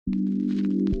Hi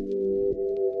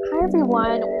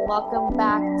everyone, welcome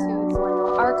back to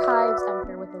Millennial Archives. I'm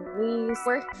here with Elise.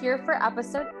 We're here for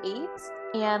episode 8,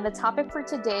 and the topic for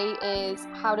today is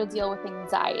how to deal with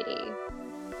anxiety.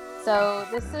 So,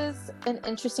 this is an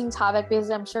interesting topic because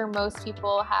I'm sure most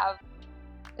people have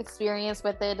experience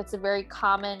with it. It's a very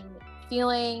common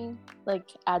feeling, like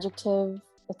adjective,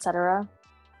 etc.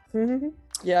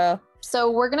 Yeah. So,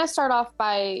 we're going to start off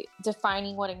by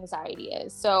defining what anxiety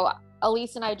is. So,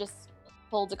 Elise and I just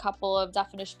pulled a couple of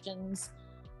definitions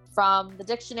from the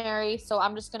dictionary. So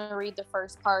I'm just going to read the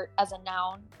first part as a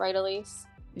noun, right, Elise?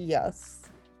 Yes.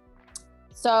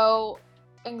 So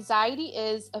anxiety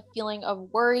is a feeling of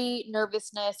worry,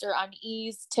 nervousness, or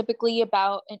unease, typically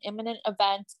about an imminent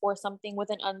event or something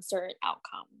with an uncertain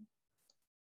outcome.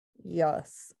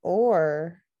 Yes.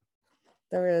 Or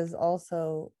there is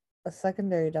also a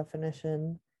secondary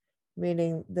definition,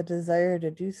 meaning the desire to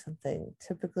do something,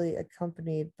 typically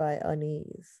accompanied by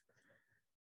unease.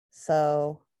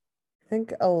 So I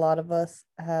think a lot of us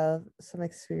have some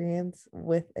experience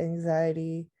with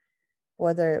anxiety,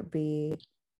 whether it be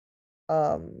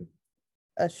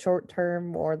a short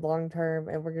term or long term,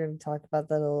 and we're going to talk about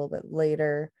that a little bit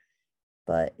later.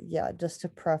 But yeah, just to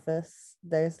preface,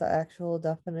 there's the actual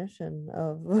definition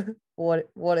of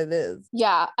what it is.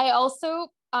 Yeah, I also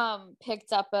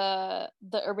picked up the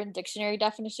Urban Dictionary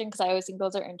definition because I always think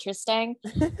those are interesting.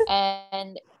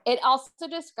 And it also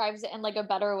describes it in like a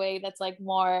better way that's like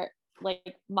more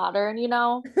like modern,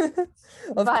 Of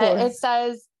But course. it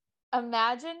says,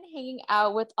 imagine hanging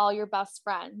out with all your best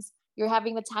friends. You're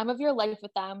having the time of your life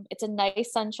with them. It's a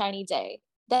nice sunshiny day.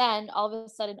 Then all of a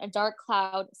sudden, a dark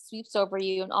cloud sweeps over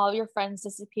you, and all of your friends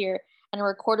disappear. And a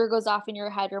recorder goes off in your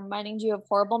head, reminding you of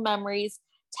horrible memories,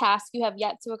 tasks you have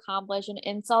yet to accomplish, and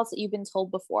insults that you've been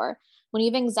told before. When you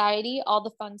have anxiety, all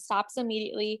the fun stops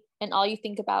immediately, and all you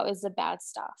think about is the bad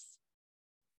stuff.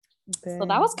 Dang. So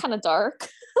that was kind of dark.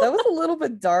 That was a little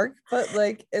bit dark, but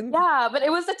like yeah, but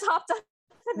it was the top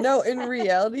no, in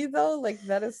reality though, like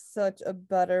that is such a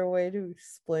better way to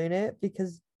explain it,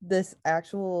 because this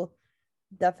actual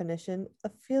definition, a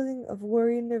feeling of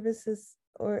worry, nervousness,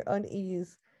 or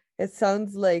unease, it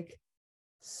sounds like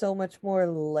so much more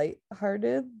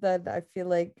lighthearted than I feel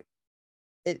like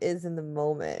it is in the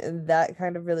moment. And that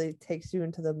kind of really takes you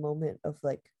into the moment of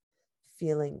like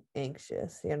feeling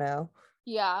anxious, you know?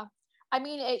 Yeah. I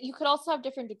mean, you could also have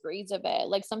different degrees of it.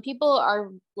 Like some people are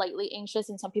lightly anxious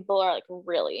and some people are like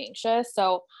really anxious.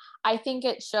 So I think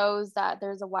it shows that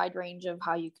there's a wide range of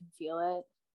how you can feel it.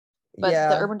 But Yeah.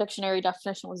 the Urban Dictionary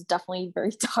definition was definitely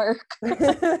very dark.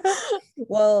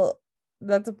 Well,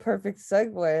 that's a perfect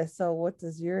segue. So what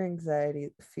does your anxiety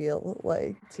feel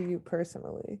like to you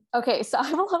personally? Okay, so I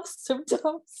have a lot of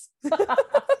symptoms.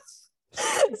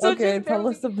 So okay, tell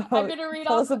us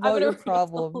about your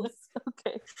problems.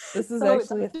 Okay. This is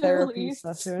actually a therapy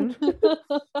session.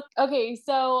 Okay,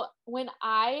 so when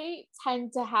I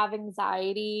tend to have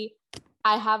anxiety,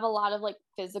 I have a lot of like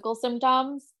physical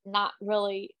symptoms, not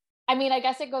really. I mean, I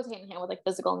guess it goes hand in hand with like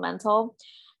physical and mental.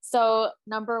 So,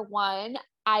 number one,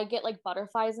 I get like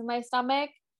butterflies in my stomach,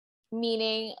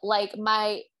 meaning like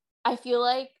I feel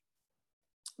like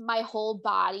my whole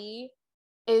body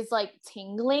is like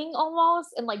tingling almost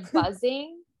and like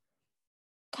buzzing.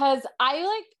 Cause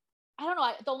I don't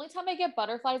know. The only time I get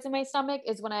butterflies in my stomach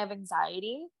is when I have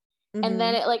anxiety. Mm-hmm. And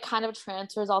then it like kind of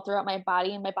transfers all throughout my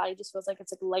body, and my body just feels like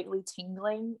it's like lightly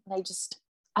tingling. And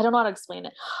I don't know how to explain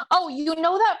it. Oh, you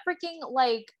know that freaking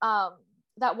like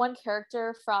that one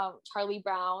character from Charlie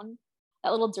Brown,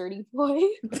 that little dirty boy?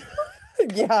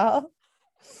 Yeah.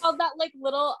 Oh, that like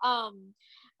little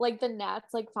like the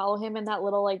gnats like follow him in that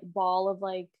little like ball of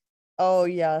like oh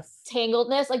yes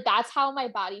tangledness. Like that's how my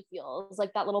body feels,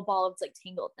 like that little ball of like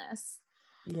tangledness.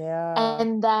 Yeah.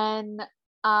 And then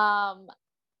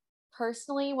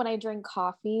personally, when I drink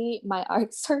coffee, my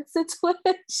art starts to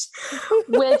twitch,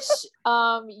 which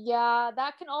yeah,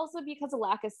 that can also be because of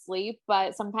lack of sleep,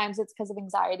 but sometimes it's because of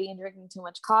anxiety and drinking too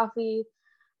much coffee.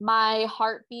 My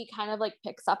heartbeat kind of like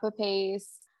picks up a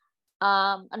pace.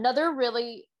 Another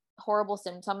really horrible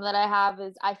symptom that I have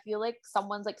is I feel like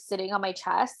someone's like sitting on my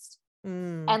chest.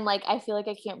 And like I feel like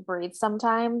I can't breathe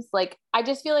sometimes. Like I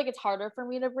just feel like it's harder for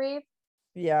me to breathe.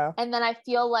 Yeah. And then I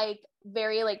feel like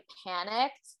very like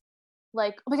panicked.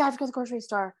 Like, oh my God, I have to go to the grocery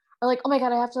store. Or like, oh my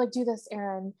God, I have to like do this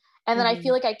errand. And then I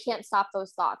feel like I can't stop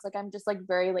those thoughts. Like I'm just like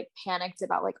very like panicked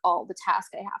about like all the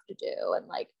tasks I have to do and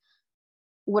like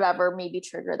whatever maybe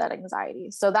trigger that anxiety.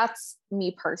 So that's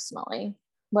me personally.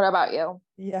 What about you?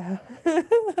 Yeah.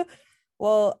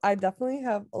 Well, I definitely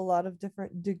have a lot of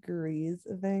different degrees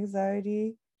of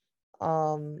anxiety.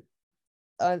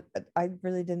 I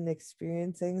really didn't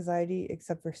experience anxiety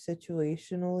except for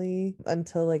situationally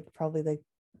until like probably like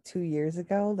 2 years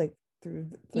ago, like You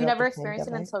throughout never the experienced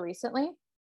it pandemic. until recently?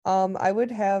 I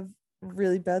would have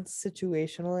really bad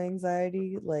situational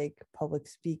anxiety, like public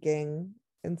speaking,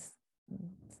 and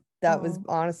that was Oh.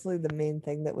 honestly the main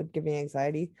thing that would give me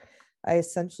anxiety. I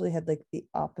essentially had like the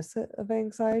opposite of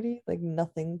anxiety, like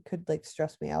nothing could like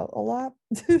stress me out a lot.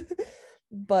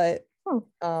 But Hmm.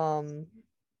 um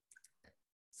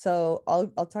so I'll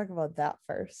talk about that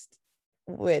first,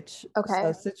 which so Okay.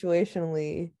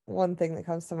 situationally, one thing that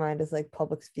comes to mind is like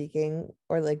public speaking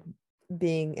or like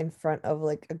being in front of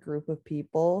like a group of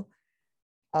people.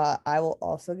 I will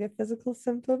also get physical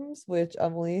symptoms, which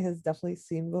Emily has definitely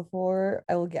seen before.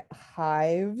 I will get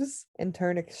hives and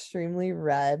turn extremely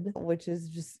red, which is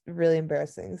just really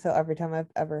embarrassing. So every time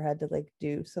I've ever had to like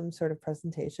do some sort of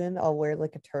presentation, I'll wear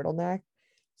like a turtleneck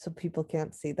so people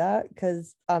can't see that.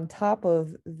 Because on top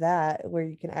of that, where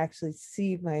you can actually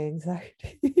see my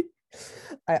anxiety,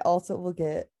 I also will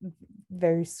get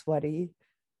very sweaty.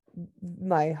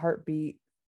 My heartbeat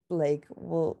like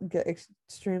will get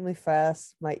extremely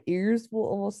fast. My ears will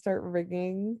almost start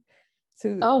ringing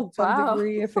to Oh, some wow.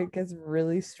 degree if it gets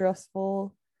really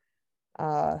stressful.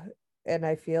 Uh, and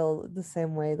I feel the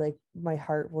same way, like my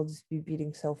heart will just be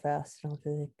beating so fast and I'll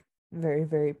be like very,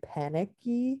 very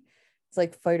panicky. It's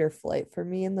like fight or flight for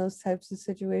me in those types of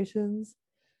situations.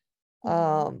 Mhm.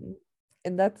 Um,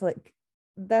 and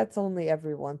that's only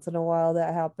every once in a while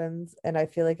that happens. And I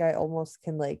feel like I almost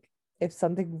can like if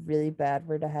something really bad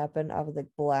were to happen, I would like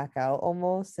black out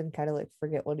almost and kind of like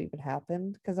forget what even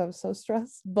happened because I was so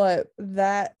stressed. But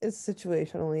that is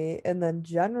situationally. And then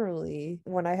generally,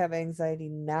 when I have anxiety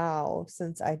now,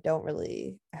 since I don't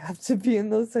really have to be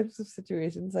in those types of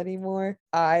situations anymore,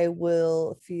 I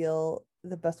will feel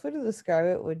the best way to describe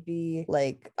it would be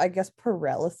like, I guess,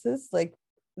 paralysis. Like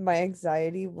my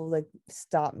anxiety will like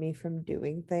stop me from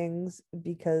doing things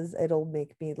because it'll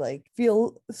make me like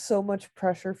feel so much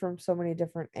pressure from so many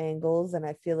different angles and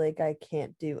I feel like I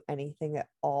can't do anything at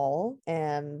all.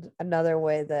 And another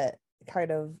way that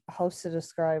kind of helps to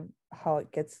describe how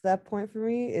it gets to that point for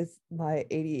me is my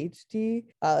ADHD,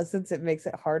 since it makes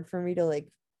it hard for me to like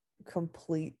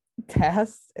complete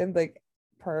tasks and like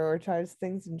prioritize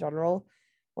things in general.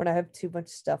 When I have too much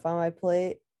stuff on my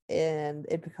plate and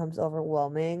it becomes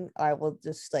overwhelming, I will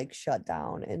just like shut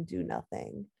down and do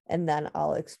nothing. And then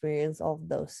I'll experience all of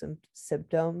those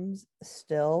symptoms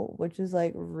still, which is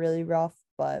like really rough,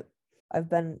 but I've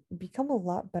been become a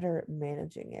lot better at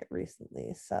managing it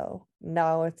recently. So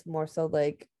now it's more so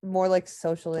like more like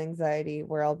social anxiety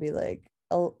where I'll be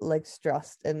like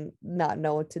stressed and not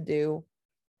know what to do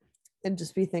and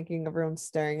just be thinking everyone's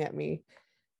staring at me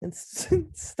and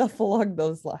stuff along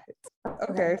those lines.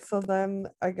 Okay. Okay, so then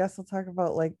I guess I'll talk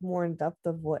about like more in depth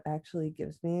of what actually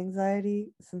gives me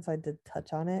anxiety since I did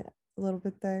touch on it a little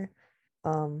bit there.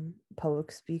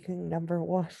 Public speaking, number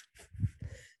one.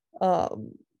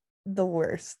 um, the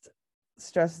worst.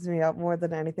 Stresses me out more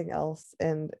than anything else.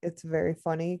 And it's very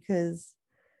funny because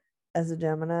as a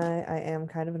Gemini, I am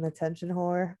kind of an attention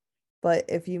whore. But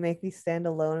if you make me stand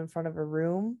alone in front of a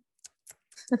room,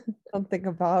 something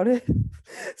about it,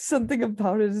 something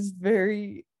about it is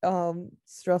very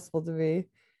stressful to me.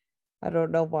 I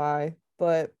don't know why,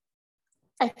 but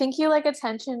I think you like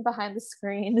attention behind the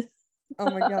screen. oh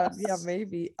my god, yeah,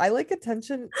 maybe. I like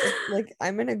attention if like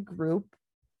I'm in a group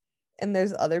and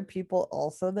there's other people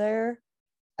also there.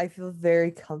 I feel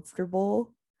very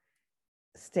comfortable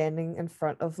standing in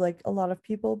front of like a lot of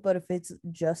people, but if it's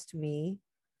just me,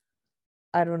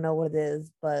 I don't know what it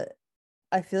is, but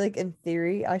I feel like in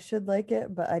theory I should like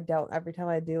it, but I don't. Every time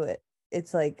I do it,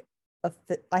 it's like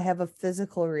I have a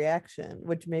physical reaction,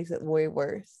 which makes it way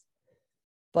worse.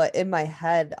 But in my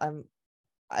head, I'm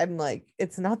like,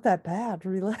 it's not that bad.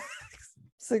 Relax.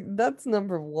 So that's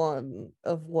number one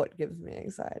of what gives me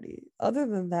anxiety. Other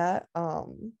than that,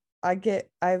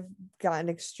 I've gotten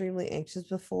extremely anxious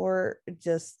before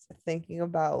just thinking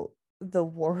about the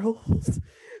world,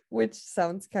 which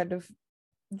sounds kind of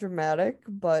dramatic,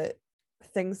 but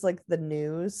things like the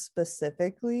news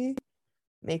specifically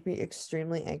make me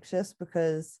extremely anxious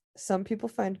because some people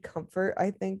find comfort,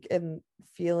 I think, in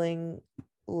feeling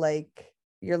like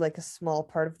you're like a small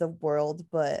part of the world,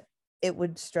 but it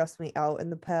would stress me out in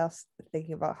the past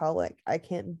thinking about how like I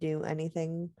can't do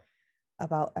anything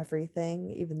about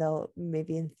everything, even though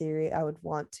maybe in theory I would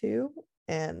want to,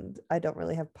 and I don't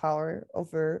really have power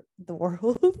over the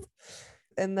world.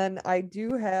 And then I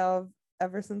do have,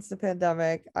 ever since the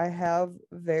pandemic, I have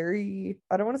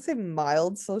I don't want to say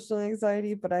mild social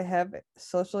anxiety, but I have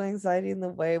social anxiety in the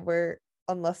way where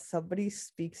unless somebody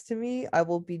speaks to me, I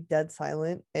will be dead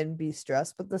silent and be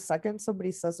stressed. But the second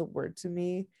somebody says a word to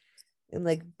me and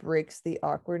like breaks the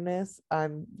awkwardness,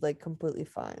 I'm like completely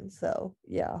fine. So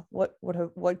yeah,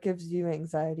 what gives you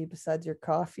anxiety besides your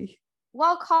coffee?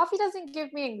 Well, coffee doesn't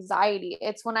give me anxiety.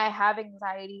 It's when I have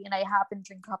anxiety and I happen to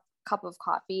drink a cup of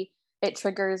coffee, it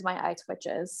triggers my eye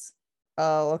twitches.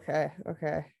 Oh, okay.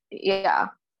 Yeah.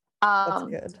 That's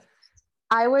Um, good.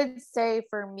 I would say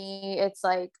for me, it's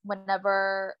like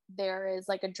whenever there is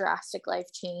like a drastic life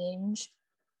change.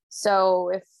 So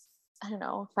if I don't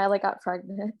know, if I like got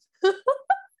pregnant,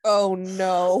 Oh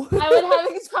no. I would have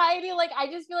anxiety. Like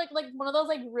I just feel like one of those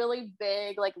like really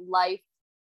big like life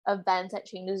events that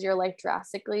changes your life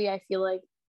drastically. I feel like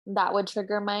that would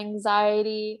trigger my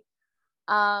anxiety.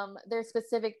 There's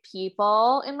specific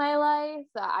people in my life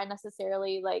that I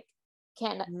necessarily like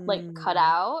can't like cut Mm,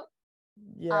 out.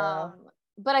 yeah. Um,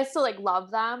 but I still like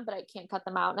love them, but I can't cut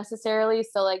them out necessarily.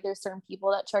 So like there's certain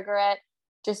people that trigger it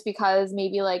just because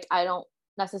maybe like I don't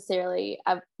necessarily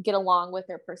get along with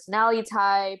their personality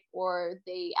type or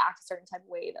they act a certain type of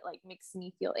way that like makes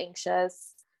me feel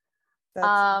anxious.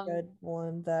 That's a Um, good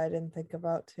one that I didn't think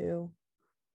about too.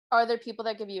 are there people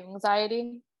that give you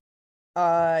anxiety?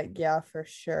 Yeah, for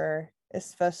sure.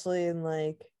 Especially in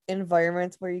like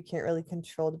environments where you can't really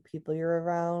control the people you're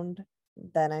around,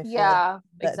 then I feel like Yeah,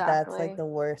 that's like exactly. the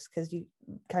worst because you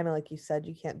kind of like you said,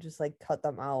 you can't just like cut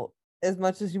them out as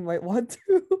much as you might want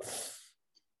to.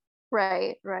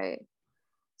 Right, right.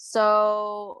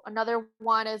 So another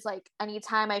one is like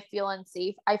anytime I feel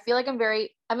unsafe, I feel like I'm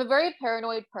a very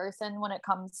paranoid person when it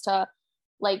comes to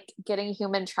like getting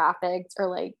human trafficked or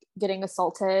like getting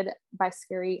assaulted by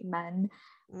scary men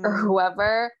or Mm,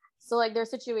 whoever. So like there's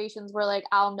situations where like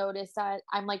I'll notice that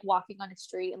I'm like walking on a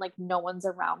street and like no one's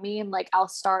around me and like I'll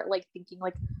start like thinking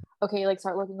like okay, like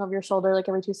start looking over your shoulder like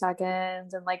every 2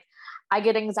 seconds and like I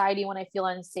get anxiety when I feel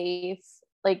unsafe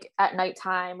like at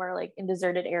nighttime or like in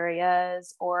deserted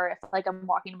areas or if like I'm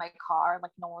walking in my car and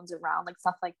like no one's around like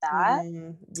stuff like that.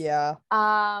 yeah.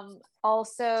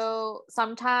 Also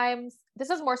sometimes this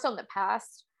is more so in the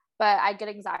past, but I get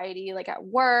anxiety like at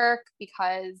work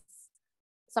because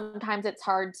sometimes it's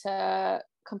hard to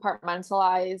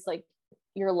compartmentalize like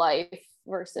your life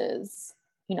versus,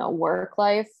 work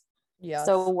life.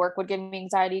 So Yes. work would give me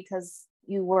anxiety because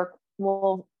you work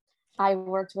well I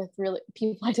worked with really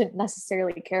people I didn't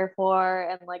necessarily care for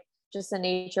and like just the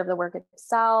nature of the work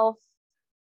itself.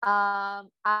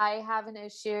 I have an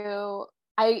issue.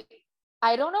 I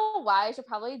I don't know why I should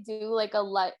probably do like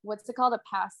what's it called? A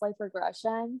past life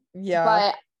regression. Yeah.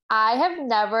 But I have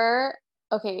never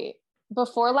okay,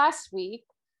 before last week,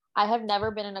 I have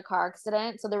never been in a car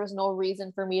accident, so there was no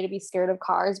reason for me to be scared of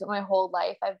cars, but my whole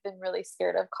life I've been really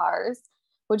scared of cars,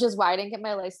 which is why I didn't get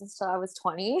my license till I was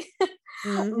 20. But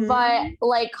Mm-hmm.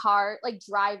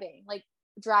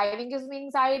 driving gives me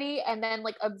anxiety and then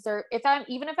like observe if I'm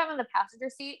in the passenger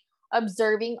seat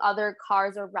observing other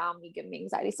cars around me give me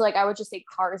anxiety. So like I would just say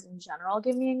cars in general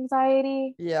give me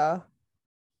anxiety. Yeah.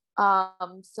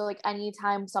 So like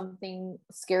anytime something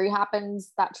scary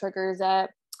happens, that triggers it.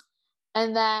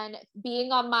 And then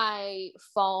being on my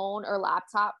phone or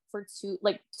laptop for too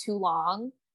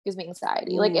long gives me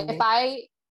anxiety. Like if Ooh. I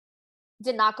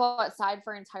did not go outside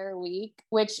for an entire week,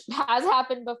 which has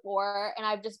happened before. And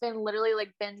I've just been literally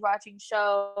like binge watching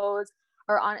shows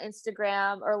or on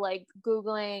Instagram or like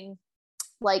Googling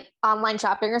like online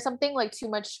shopping or something, like too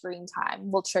much screen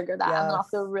time will trigger that. And then I'll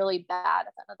feel Yes. really bad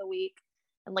at the end of the week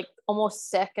and like almost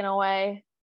sick in a way.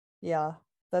 Yeah.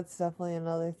 That's definitely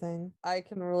another thing I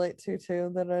can relate to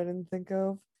too that I didn't think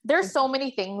of. There's It's so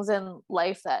many things in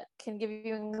life that can give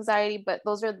you anxiety, but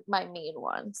those are my main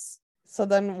ones. So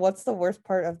then what's the worst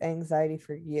part of anxiety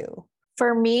for you?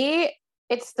 For me,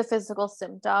 it's the physical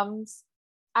symptoms.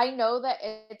 I know that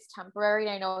it's temporary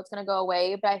and I know it's going to go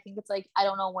away, but I think it's like, I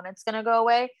don't know when it's going to go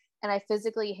away. And I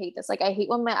physically hate this. Like, I hate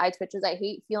when my eye twitches. I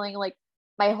hate feeling like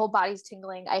my whole body's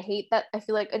tingling. I hate that I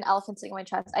feel like an elephant sitting in my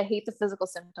chest. I hate the physical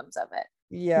symptoms of it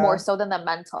more Yeah, so than the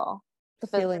mental. The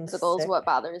feeling physical is what sick.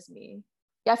 bothers me.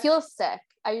 Yeah, I feel sick.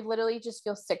 I literally just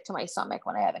feel sick to my stomach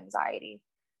when I have anxiety.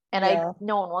 And Yeah.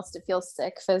 no one wants to feel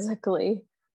sick physically.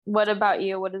 What about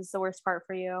you? What is the worst part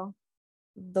for you?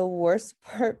 The worst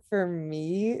part for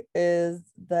me is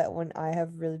that when I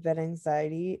have really bad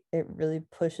anxiety, it really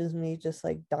pushes me just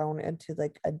like down into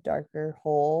like a darker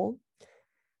hole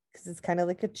because it's kind of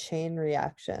like a chain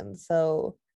reaction.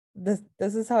 So this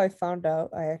is how I found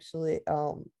out I actually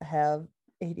have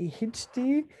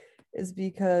ADHD is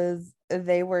because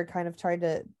they were kind of trying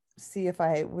to see if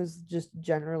I was just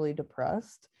generally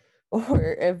depressed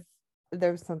or if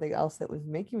there was something else that was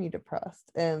making me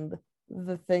depressed. And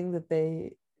the thing that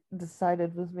they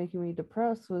decided was making me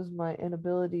depressed was my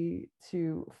inability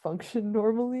to function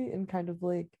normally and kind of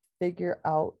like figure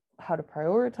out how to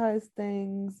prioritize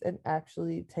things and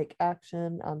actually take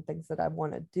action on things that I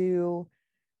want to do,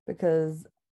 because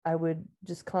I would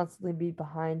just constantly be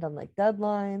behind on like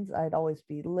deadlines. I'd always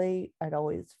be late. I'd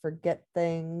always forget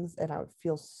things and I would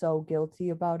feel so guilty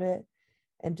about it.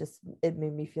 And just it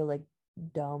made me feel like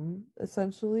dumb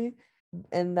essentially.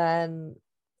 And then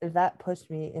that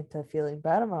pushed me into feeling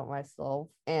bad about myself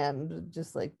and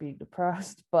just like being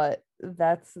depressed. But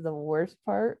that's the worst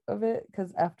part of it,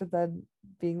 because after then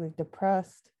being like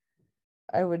depressed,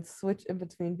 I would switch in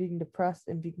between being depressed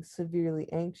and being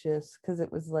severely anxious, because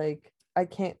it was like I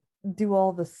can't do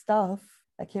all the stuff.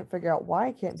 I can't figure out why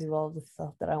I can't do all the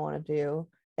stuff that I want to do.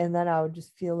 And then I would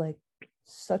just feel like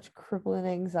such crippling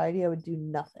anxiety. I would do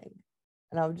nothing.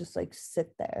 And I would just like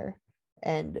sit there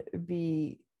and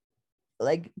be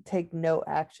like take no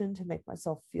action to make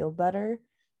myself feel better.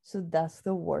 So that's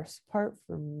the worst part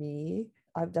for me.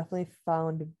 I've definitely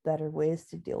found better ways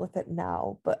to deal with it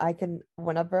now, but I can,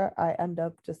 whenever I end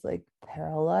up just like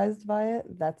paralyzed by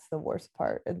it, that's the worst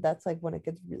part. And that's like when it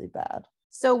gets really bad.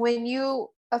 So when you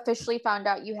officially found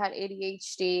out you had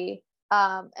ADHD,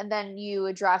 and then you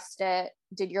addressed it,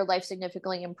 did your life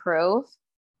significantly improve?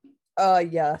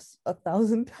 Yes,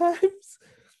 1,000 times.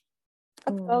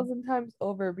 1,000 times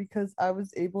over, because I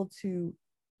was able to,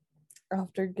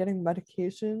 after getting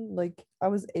medication, like I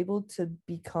was able to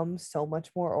become so much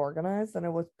more organized than I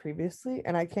was previously.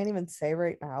 And I can't even say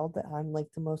right now that I'm like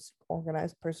the most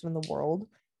organized person in the world,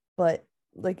 but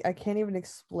like I can't even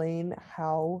explain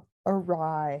how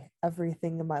awry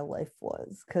everything in my life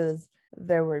was, because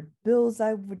there were bills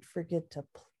I would forget to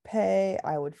pay.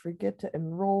 I would forget to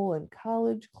enroll in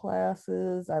college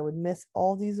classes. I would miss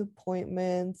all these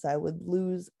appointments. I would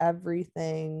lose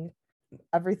everything.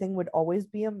 Everything would always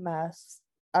be a mess.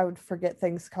 I would forget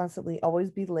things constantly, always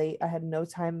be late. I had no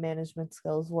time management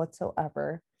skills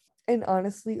whatsoever. And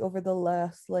honestly, over the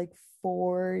last like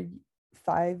 4,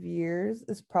 5 years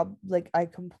is probably like I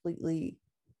completely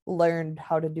learned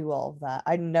how to do all of that.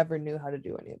 I never knew how to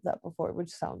do any of that before,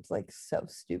 which sounds like so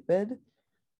stupid.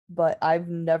 But I had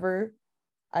never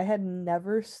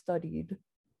studied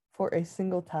for a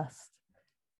single test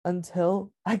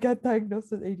until I got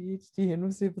diagnosed with ADHD and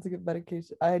was able to get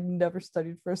medication. I had never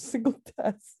studied for a single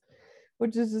test,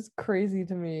 which is just crazy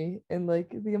to me. And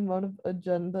like the amount of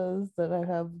agendas that I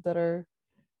have that are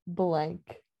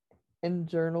blank in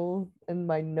journals and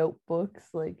my notebooks,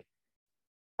 like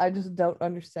I just don't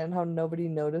understand how nobody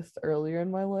noticed earlier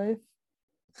in my life,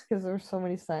 because there were so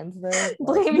many signs there.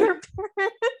 Blame your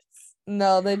parents.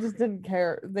 No, they just didn't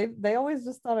care. They always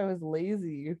just thought I was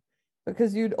lazy,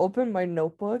 because you'd open my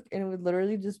notebook and it would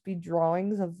literally just be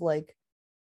drawings of like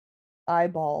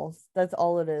eyeballs. That's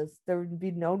all it is. There would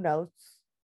be no notes.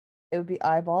 It would be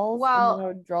eyeballs, and then I Well,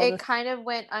 would draw it this. kind of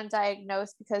went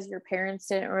undiagnosed because your parents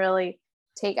didn't really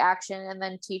take action, and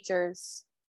then teachers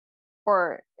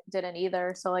or didn't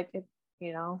either. So like,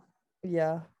 you know,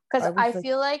 Yeah, because I was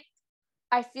like,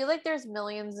 I feel like there's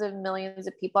millions and millions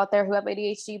of people out there who have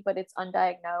ADHD, but it's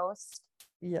undiagnosed.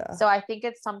 yeah, So I think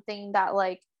it's something that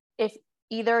like if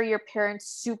either your parents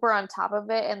super on top of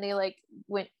it and they like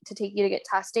went to take you to get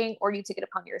testing, or you take it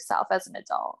upon yourself as an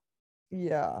adult.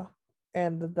 yeah,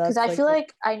 and Because that's I like, feel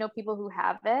like I know people who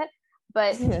have it,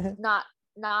 but yeah,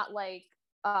 not like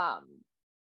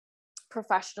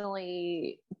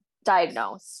professionally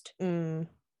diagnosed. mm,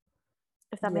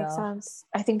 If that makes yeah, sense.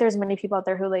 I think there's many people out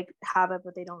there who like have it,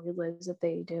 but they don't realize that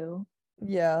they do.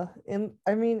 yeah. And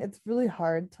I mean, it's really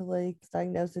hard to like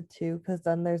diagnose it too, because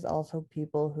then there's also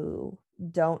people who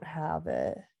don't have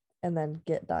it and then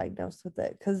get diagnosed with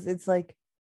it, because it's like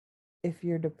if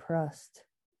you're depressed,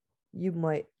 you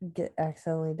might get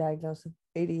accidentally diagnosed with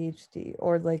ADHD,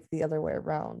 or like the other way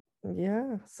around.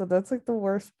 Yeah, so that's like the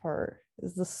worst part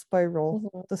is the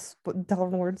spiral, Mm-hmm. the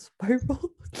downward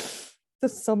spiral. To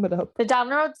sum it up.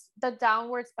 The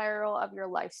downward spiral of your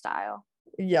lifestyle.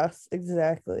 Yes,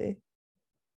 exactly.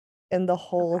 And the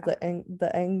whole Okay.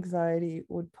 the anxiety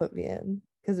would put me in,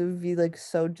 because it would be like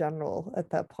so general at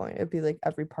that point. It'd be like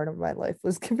every part of my life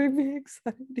was giving me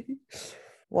anxiety.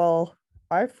 Well,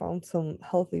 I found some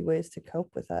healthy ways to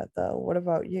cope with that though. What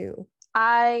about you?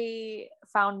 I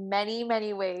found many,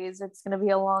 many ways. It's going to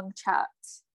be a long chat.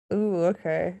 Ooh,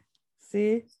 okay.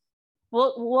 See?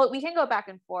 We can go back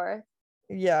and forth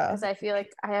Yeah. because I feel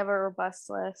like I have a robust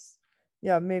list.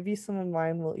 Yeah, maybe some of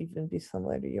mine will even be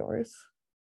similar to yours.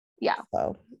 Yeah.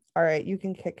 So, all right, you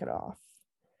can kick it off.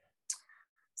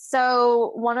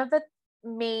 So one of the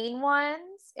main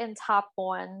ones and top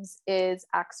ones is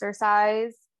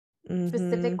exercise.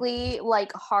 specifically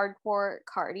like hardcore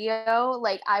cardio.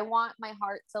 Like I want my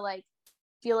heart to like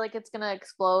feel like it's gonna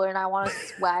explode, and I want to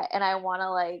sweat, and I want to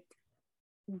like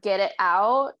get it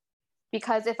out,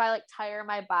 because if I like tire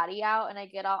my body out and I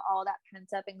get out all that pent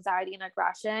up anxiety and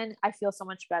aggression, I feel so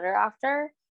much better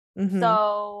after. Mm-hmm.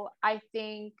 So I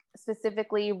think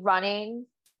specifically running,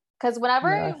 because whenever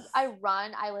I Yes.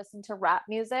 run, I listen to rap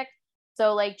music.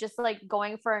 So like just like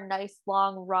going for a nice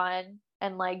long run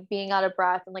and like being out of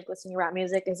breath and like listening to rap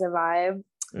music is a vibe.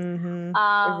 Mm-hmm.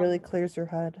 It really Um, clears your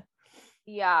head.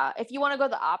 yeah, if you want to go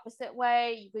the opposite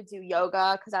way, you could do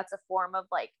yoga, because that's a form of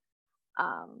like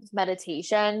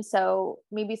meditation. So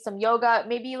maybe some yoga,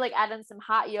 maybe like add in some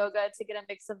hot yoga to get a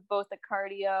mix of both the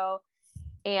cardio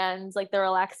and like the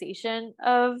relaxation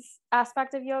of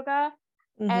aspect of yoga.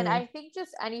 And Mm-hmm. I think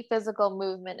just any physical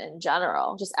movement in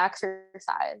general, just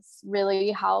exercise,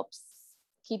 really helps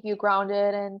keep you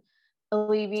grounded and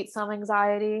alleviate some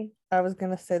anxiety. I was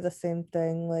gonna say the same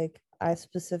thing. Like I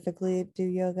specifically do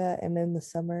yoga, and in the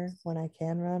summer when I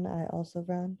can run, I also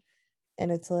run.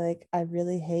 And it's like I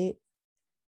really hate.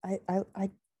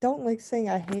 I don't like saying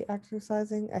I hate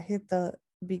exercising. I hate the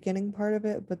beginning part of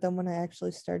it, but then when I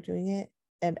actually start doing it,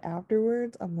 and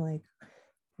afterwards, I'm like,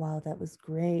 wow, that was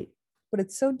great. But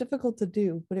it's so difficult to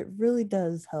do, but it really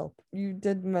does help. You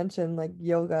did mention like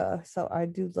yoga. So I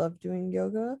do love doing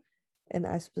yoga. And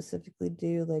I specifically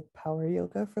do like power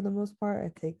yoga for the most part.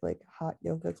 I take like hot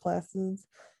yoga classes,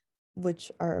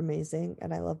 which are amazing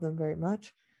and I love them very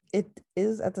much. It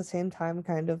is at the same time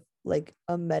kind of like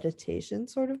a meditation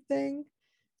sort of thing.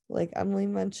 Like Emily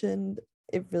mentioned,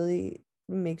 it really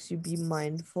makes you be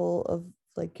mindful of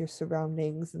like your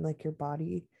surroundings and like your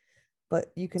body,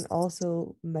 but you can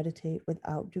also meditate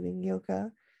without doing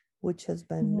yoga, which has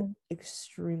been Mm-hmm.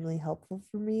 extremely helpful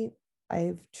for me.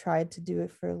 I've tried to do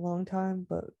it for a long time,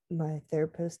 but my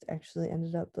therapist actually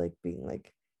ended up like being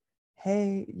like,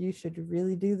 hey, you should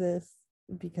really do this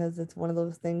because it's one of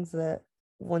those things that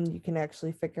when you can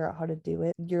actually figure out how to do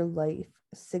it, your life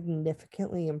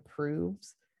significantly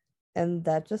improves. And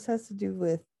that just has to do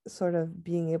with sort of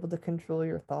being able to control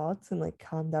your thoughts and like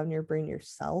calm down your brain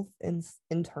yourself and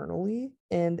internally.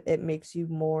 And it makes you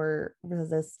more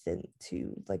resistant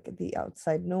to like the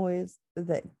outside noise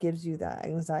that gives you that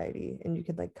anxiety, and you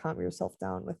can like calm yourself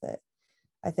down with it.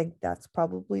 I think that's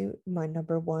probably my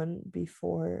number one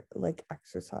before like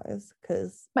exercise,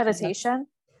 because that's, Meditation.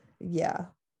 yeah.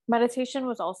 Meditation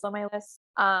was also my list.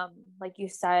 Like you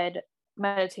said,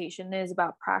 meditation is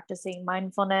about practicing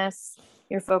mindfulness.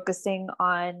 You're focusing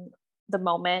on the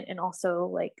moment and also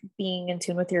like being in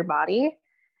tune with your body.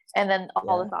 And then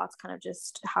all the Yeah. thoughts kind of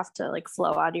just have to like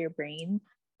flow out of your brain.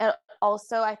 And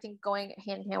also, I think going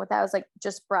hand in hand with that was like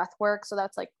just breath work. So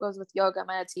that's like goes with yoga,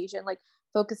 meditation, like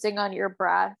focusing on your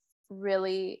breath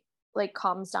really like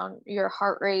calms down your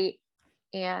heart rate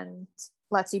and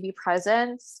lets you be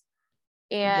present.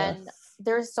 And Yes.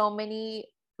 there's so many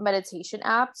meditation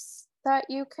apps that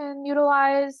you can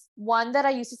utilize. One that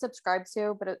I used to subscribe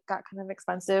to, but it got kind of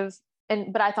expensive,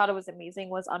 and but I thought it was amazing,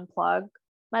 was Unplug Mm,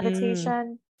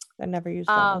 meditation. I never used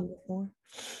that one Um, before.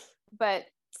 but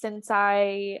since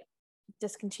I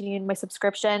discontinued my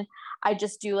subscription, I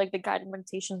just do like the guided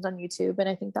meditations on YouTube, and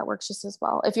I think that works just as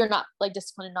well if you're not like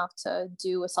disciplined enough to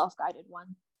do a self-guided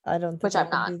one, I don't which think I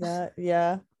I'm can not. do that.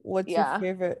 Yeah. What's your Yeah,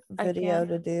 favorite I video can't.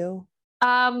 to do?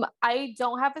 I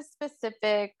don't have a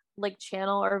specific like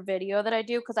channel or video that I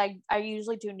do, because I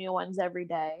usually do new ones every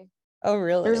day. Oh, There's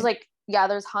really? like, yeah,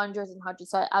 there's hundreds and hundreds,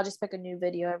 so I'll just pick a new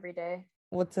video every day.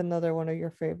 What's another one of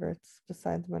your favorites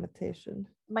besides meditation?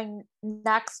 My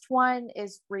next one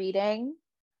is reading.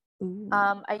 Ooh.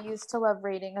 I used to love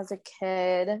reading as a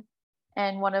kid,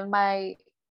 and one of my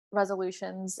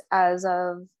resolutions as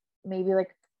of maybe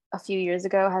like a few years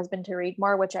ago has been to read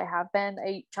more, which I have been.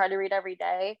 I try to read every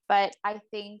day, but I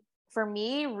think for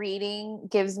me, reading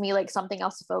gives me like something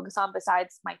else to focus on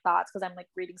besides my thoughts, because I'm like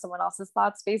reading someone else's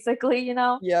thoughts, basically, you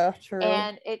know? Yeah, true.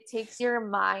 And it takes your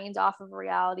mind off of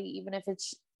reality, even if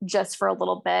it's just for a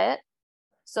little bit.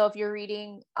 So if you're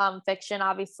reading fiction,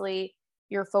 obviously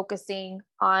you're focusing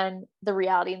on the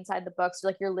reality inside the book. So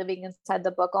like you're living inside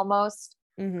the book almost.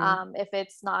 Mm-hmm. If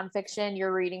it's nonfiction,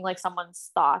 you're reading like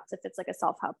someone's thoughts, if it's like a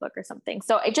self-help book or something.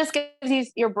 So it just gives you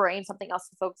your brain something else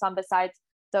to focus on besides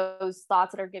those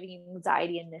thoughts that are giving you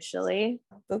anxiety initially.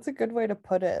 That's a good way to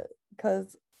put it,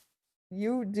 because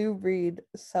you do read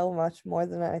so much more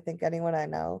than I think anyone I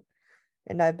know.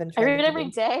 And I've been I trying to read get every in.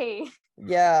 day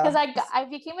because Yeah. I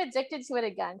became addicted to it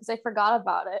again because I forgot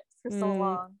about it for so Mm,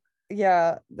 long.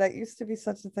 yeah, that used to be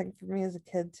such a thing for me as a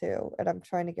kid too, and I'm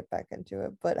trying to get back into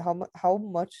it. But how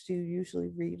much do you usually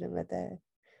read in a day?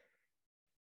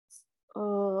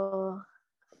 Oh,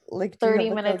 Like, do you have 30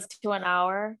 like a, minutes to an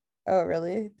hour. oh,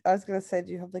 really? I was gonna say,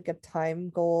 do you have like a time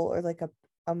goal or like a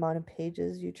amount of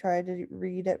pages you try to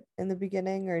read it in the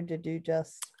beginning, or did you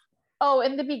just, Oh,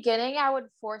 in the beginning, I would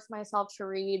force myself to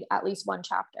read at least one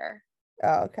chapter.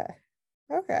 oh, okay.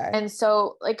 Okay. And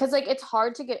so, like, because like it's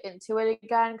hard to get into it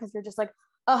again because you're just like,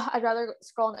 oh, I'd rather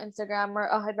scroll on Instagram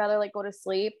or oh, I'd rather like go to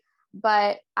sleep.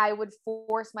 But I would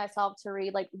force myself to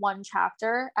read like one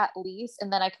chapter at least,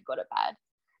 and then I could go to bed.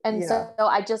 And Yeah. so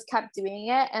I just kept doing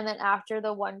it. And then after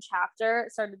the one chapter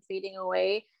started fading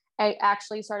away, I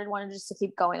actually started wanting just to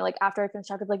keep going. Like after I finished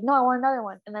chapter, I'd be like, no, I want another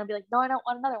one. And then I'd be like, no, I don't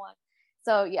want another one.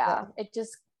 So yeah, Yeah. it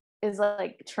just is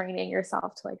like training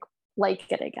yourself to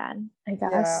like it again, I Yeah.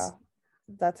 guess.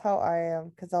 That's how I am.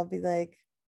 Because I'll be like,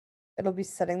 it'll be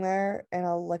sitting there and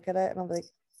I'll look at it and I'll be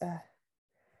like, ugh.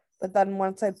 But then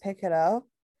once I pick it up,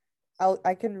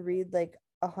 I can read like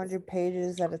 100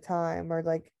 pages at a time, or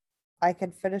like I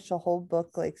can finish a whole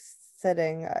book like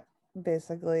sitting,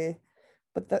 basically.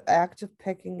 But the act of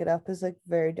picking it up is like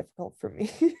very difficult for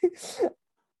me.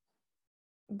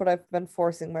 But I've been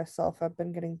forcing myself. I've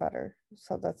been getting better,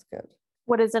 so that's good.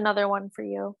 What is another one for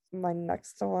you? My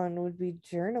next one would be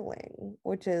journaling,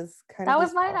 which is kind of That like,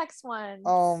 was my next one.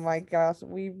 oh my gosh,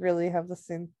 we really have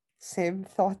the same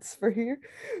thoughts for here.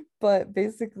 But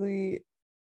basically,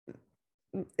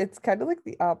 it's kind of like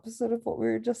the opposite of what we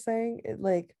were just saying. It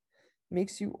like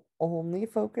makes you only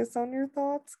focus on your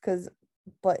thoughts,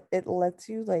 but it lets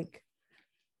you like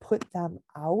put them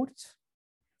out,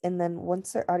 and then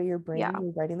once they're out of your brain Yeah. and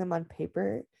you're writing them on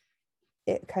paper,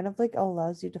 it kind of like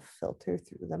allows you to filter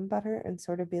through them better and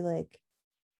sort of be like,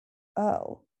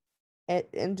 oh,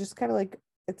 and just kind of like,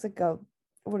 it's like a,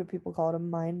 what do people call it, a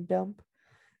mind dump.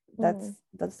 Mhm.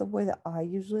 That's the way that I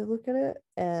usually look at it,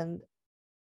 and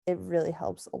it really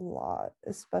helps a lot,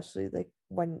 especially like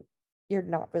when you're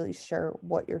not really sure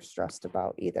what you're stressed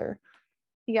about either.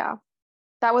 Yeah.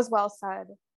 That was well said.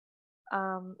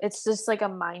 It's just like a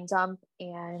mind dump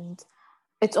and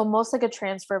it's almost like a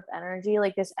transfer of energy.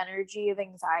 Like this energy of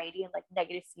anxiety and like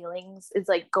negative feelings is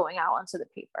like going out onto the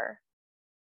paper.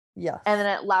 And Yes. then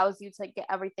it allows you to like get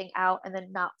everything out and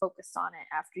then not focus on it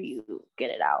after you get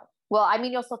it out. Well, I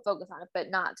mean, you'll still focus on it, but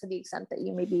not to the extent that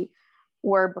you maybe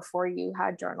were before you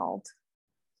had journaled.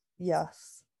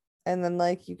 Yes. And then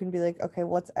like you can be like, okay,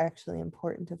 what's actually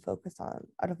important to focus on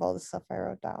out of all the stuff I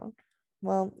wrote down?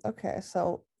 Well, okay,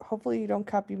 so hopefully you don't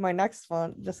copy my next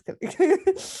one. Just kidding.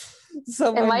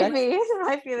 So It my might be, next, it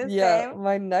might be the yeah, same.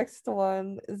 my next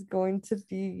one is going to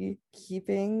be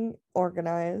keeping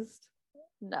organized.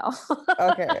 No.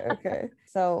 Okay, okay.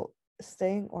 So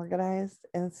staying organized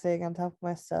and staying on top of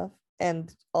my stuff,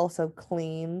 and also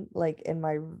clean, like in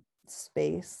my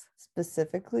space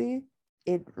specifically,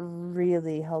 it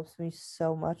really helps me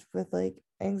so much with like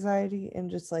anxiety, and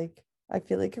just like I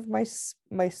feel like if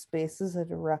my space is a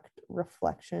direct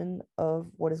reflection of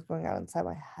what is going on inside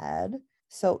my head.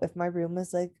 So if my room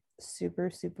is like super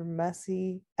super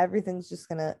messy, everything's just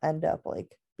gonna end up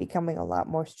like becoming a lot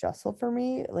more stressful for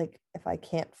me. Like if I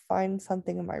can't find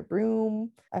something in my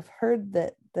room, I've heard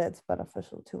that that's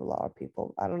beneficial to a lot of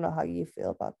people. I don't know how you feel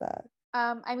about that.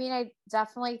 I mean, I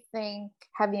definitely think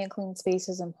having a clean space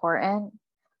is important,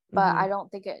 but I Mm-hmm.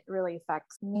 don't think it really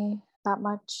affects me that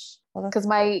much. Well, that's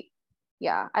Because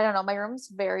yeah, I don't know, my room's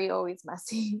very always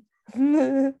messy.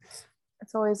 good.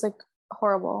 It's always like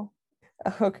horrible.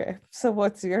 Okay, so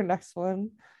what's your next one?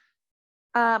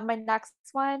 My next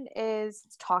one is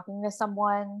talking to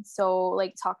someone. So,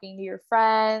 like, talking to your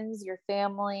friends, your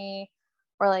family,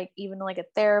 or like even like a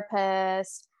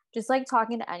therapist, just like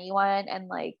talking to anyone and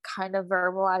like kind of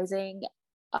verbalizing,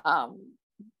 um,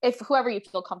 if whoever you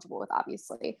feel comfortable with,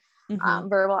 obviously, Mm-hmm.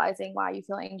 verbalizing why you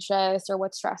feel anxious or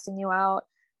what's stressing you out.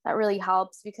 That really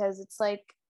helps because it's like,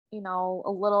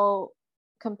 a little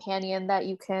companion that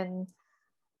you can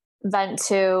vent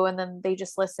to and then they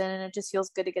just listen and it just feels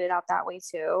good to get it out that way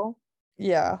too.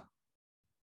 Yeah,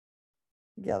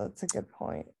 yeah, that's a good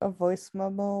point. A voice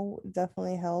memo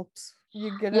definitely helps.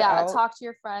 You get it Yeah, out. talk to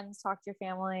your friends, talk to your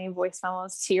family, voice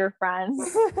memos to your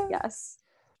friends. Yes.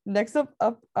 Next up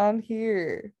on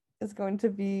here is going to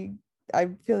be, I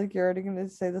feel like you're already going to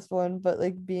say this one, but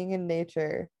like being in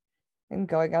nature and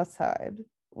going outside,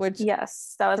 which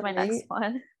Yes, that was for my next me,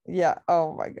 one. yeah,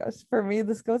 oh my gosh. For me,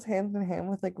 this goes hand in hand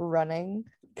with like running,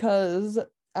 because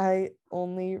I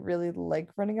only really like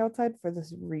running outside for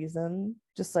this reason.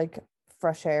 Just like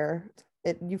fresh air.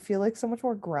 You feel like so much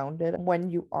more grounded when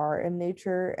you are in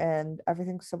nature, and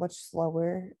everything's so much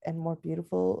slower and more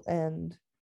beautiful. And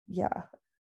yeah.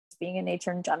 Being in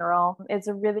nature in general is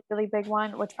a really, really big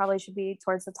one, which probably should be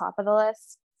towards the top of the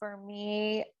list. For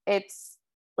me, it's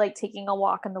like taking a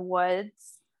walk in the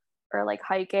woods or like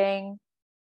hiking.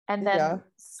 And Yeah. then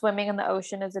swimming in the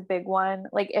ocean is a big one.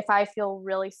 Like if I feel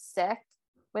really sick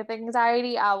with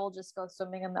anxiety, I will just go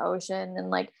swimming in the ocean, and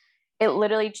like it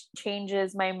literally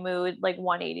changes my mood like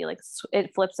 180, like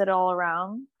it flips it all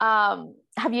around.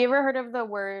 Have you ever heard of the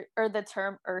word or the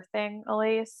term earthing,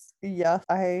 Elise? Yeah,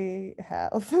 I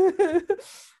have.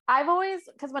 I've always,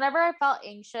 because whenever I felt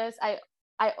anxious, I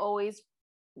always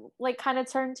like kind of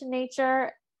turned to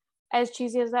nature. As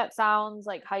cheesy as that sounds,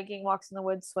 like hiking, walks in the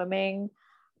woods, swimming.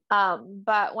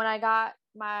 But when I got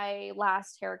my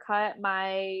last haircut,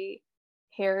 my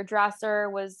hairdresser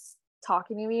was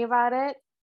talking to me about it.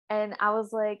 And I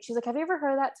was like, she's like, have you ever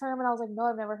heard of that term? And I was like, no,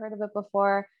 I've never heard of it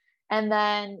before. And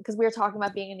then, because we were talking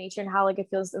about being in nature and how like it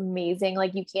feels amazing,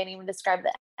 like you can't even describe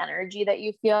the energy that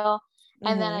you feel.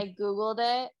 And then Mhm. I Googled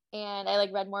it and I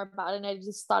like read more about it. And I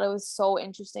just thought it was so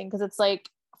interesting because it's like,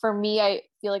 for me, I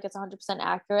feel like it's 100%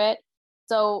 accurate.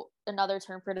 So another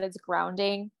term for it is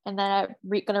grounding. And then I'm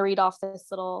going to read off this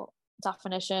little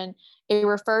definition. It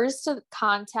refers to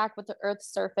contact with the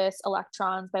Earth's surface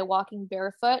electrons by walking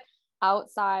barefoot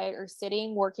outside or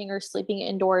sitting, working, or sleeping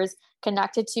indoors,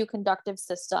 connected to conductive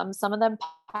systems, some of them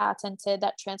patented,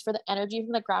 that transfer the energy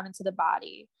from the ground into the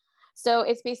body. So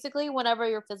it's basically whenever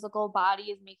your physical body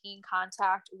is making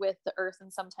contact with the earth in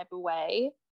some type of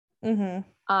way. Mhm.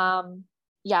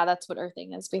 Yeah, that's what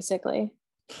earthing is basically.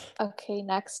 Okay,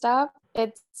 next up.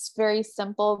 It's very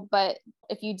simple, but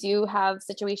if you do have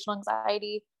situational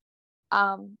anxiety,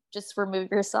 just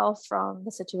remove yourself from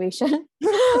the situation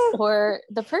or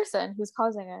the person who's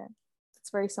causing it. It's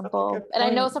very That's a good simple. And I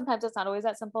know point. sometimes it's not always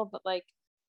that simple, but like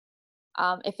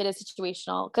if it is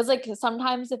situational, because like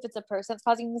sometimes if it's a person that's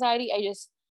causing anxiety, I just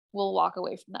will walk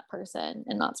away from that person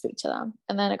and not speak to them.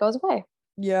 And then it goes away.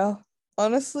 Yeah.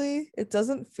 Honestly, it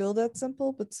doesn't feel that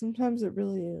simple, but sometimes it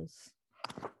really is.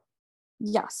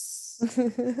 Yes.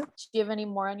 Do you have any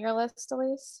more on your list,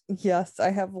 Elise? Yes, I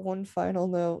have one final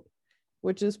note,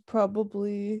 which is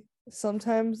probably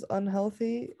sometimes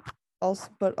unhealthy, also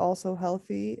but also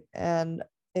healthy, and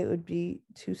it would be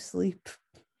to sleep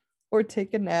or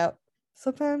take a nap.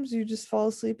 Sometimes you just fall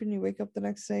asleep and you wake up the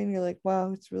next day and you're like,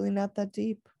 wow, it's really not that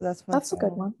deep. That's That's a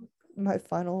good one. my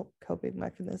final coping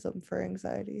mechanism for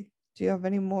anxiety. Do you have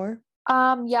any more?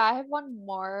 Yeah, I have one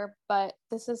more, but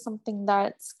this is something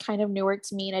that's kind of newer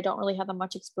to me and I don't really have that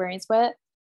much experience with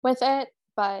it.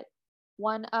 But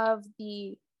one of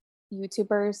the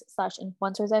YouTubers slash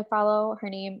influencers I follow, her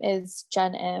name is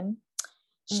Jen M.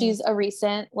 Mm, She's a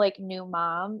recent like new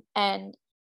mom, and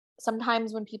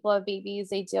sometimes when people have babies,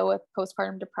 they deal with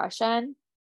postpartum depression.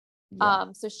 yeah.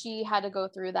 So she had to go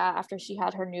through that after she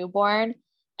had her newborn.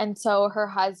 And so her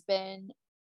husband,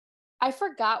 I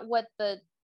forgot what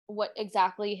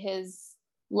exactly his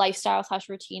lifestyle slash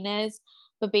routine is,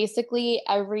 but basically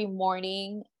every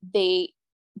morning they,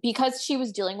 because she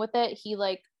was dealing with it, he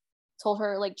like told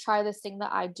her like try this thing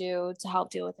that I do to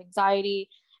help deal with anxiety.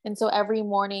 And so every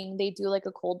morning they do like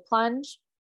a cold plunge,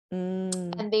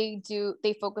 Mm, and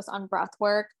they focus on breath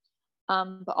work.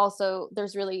 But also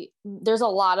there's a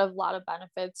lot of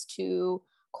benefits to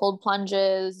cold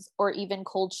plunges or even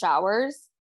cold showers.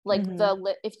 Like mm-hmm.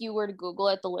 if you were to Google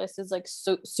it, the list is like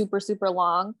super super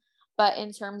long. But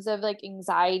in terms of like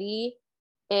anxiety,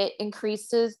 it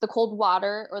increases the cold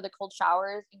water or the cold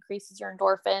showers increases your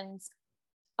endorphins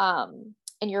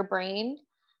in your brain,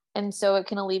 and so it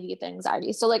can alleviate the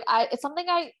anxiety. So like it's something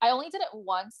I only did it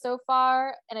once so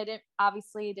far, and I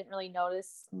didn't really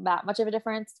notice that much of a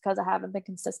difference because I haven't been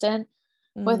consistent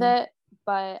with Mm-hmm. it.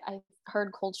 But I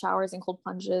heard cold showers and cold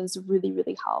plunges really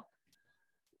really help.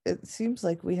 It seems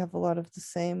like we have a lot of the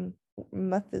same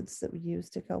methods that we use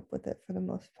to cope with it for the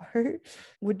most part.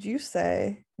 Would you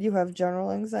say you have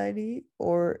general anxiety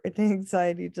or an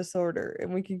anxiety disorder?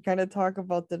 And we can kind of talk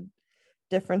about the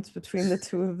difference between the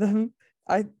two of them.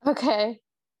 I Okay.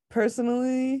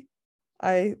 personally,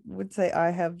 I would say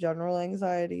I have general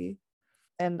anxiety,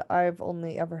 and I've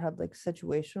only ever had like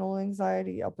situational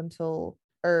anxiety up until,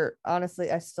 or honestly,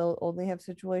 I still only have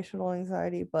situational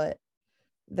anxiety, but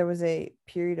there was a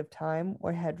period of time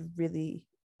where I had really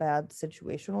bad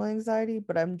situational anxiety,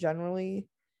 but I'm generally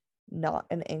not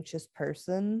an anxious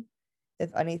person.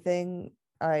 If anything,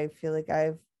 I feel like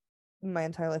my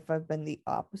entire life, I've been the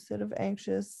opposite of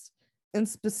anxious. In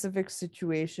specific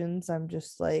situations, I'm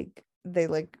just like, they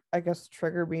like, I guess,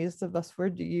 trigger me is the best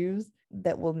word to use,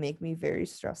 that will make me very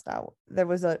stressed out. There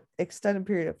was an extended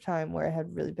period of time where I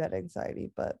had really bad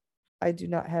anxiety, but I do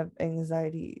not have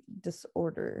anxiety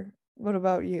disorder. What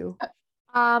about you?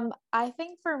 I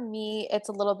think for me it's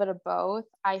a little bit of both.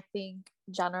 I think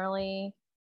generally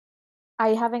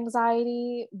I have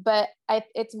anxiety, but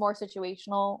it's more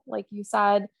situational, like you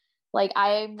said. Like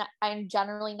I'm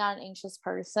generally not an anxious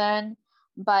person,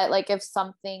 but like if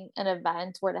an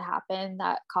event were to happen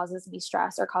that causes me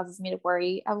stress or causes me to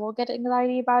worry, I will get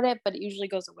anxiety about it, but it usually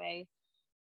goes away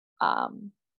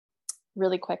um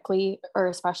really quickly, or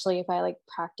especially if I like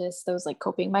practice those like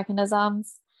coping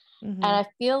mechanisms. And I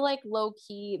feel like low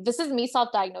key, this is me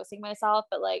self-diagnosing myself,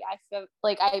 but like I feel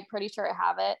like I'm pretty sure I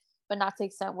have it, but not to the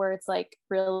extent where it's like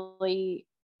really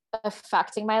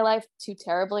affecting my life too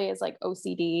terribly, is like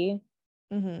OCD.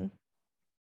 Mm-hmm.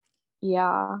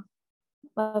 Yeah,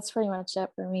 that's pretty much it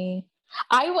for me.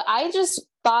 I just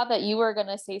thought that you were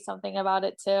gonna say something about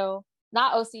it too,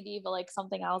 not OCD, but like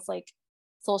something else, like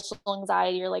social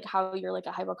anxiety, or like how you're like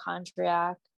a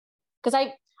hypochondriac. Because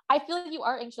I feel like you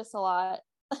are anxious a lot,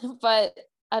 but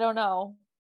I don't know.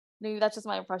 Maybe that's just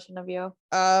my impression of you.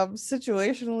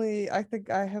 Situationally, I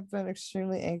think I have been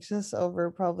extremely anxious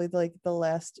over probably like the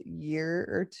last year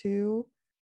or two,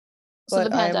 So the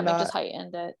but I am pandemic just not.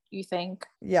 heightened it, you think?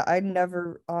 Yeah, I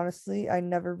never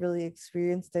really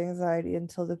experienced anxiety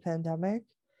until the pandemic.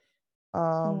 Mm.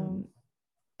 Um,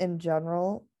 in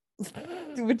general,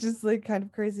 which is like kind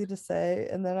of crazy to say.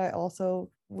 And then I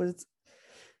also was,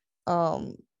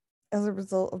 um, as a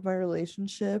result of my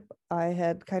relationship, I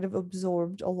had kind of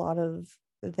absorbed a lot of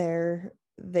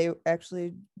they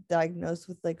actually diagnosed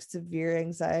with like severe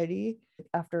anxiety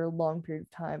after a long period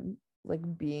of time, like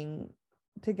being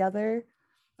together.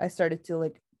 I started to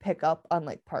like pick up on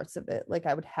like parts of it. Like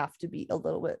I would have to be a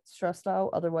little bit stressed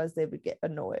out, otherwise they would get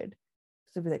annoyed.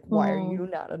 So they'd be like, why are Mm. you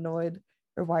not annoyed?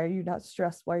 Or why are you not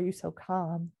stressed? Why are you so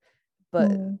calm?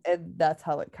 But Mm. and that's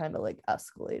how it kind of like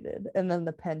escalated. And then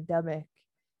the pandemic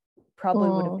probably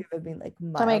would have Mm. given me like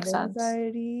That mild makes sense.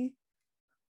 anxiety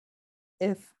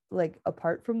if like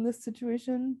apart from this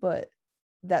situation, but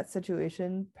that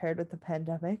situation paired with the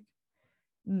pandemic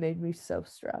made me so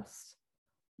stressed.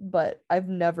 But I've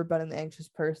never been an anxious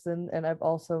person, and I've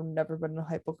also never been a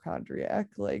hypochondriac,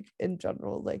 like in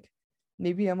general. Like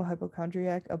maybe I'm a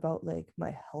hypochondriac about like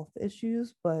my health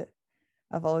issues, but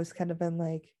I've always kind of been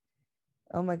like,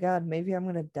 oh my god, maybe I'm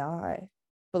gonna die.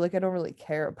 But like I don't really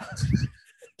care about it.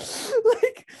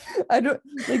 Like I don't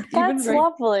like even That's right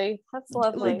lovely. That's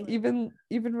like lovely.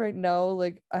 even right now,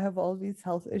 like I have all these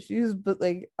health issues, but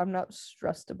like I'm not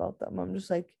stressed about them. I'm just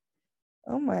like,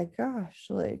 oh my gosh,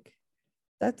 like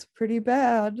that's pretty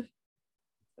bad.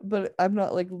 But I'm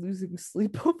not like losing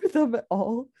sleep over them at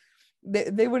all.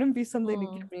 They wouldn't be something to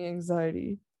give Mm. me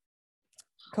anxiety.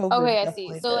 COVID Okay, I see.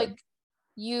 definitely So did. like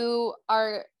you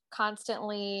are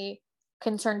constantly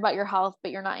concerned about your health,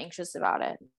 but you're not anxious about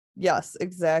it. Yes,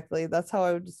 exactly. That's how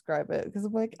I would describe it. Because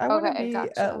I'm like, I want to Okay, be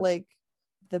at gotcha. like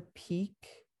the peak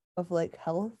of like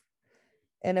health.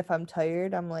 And if I'm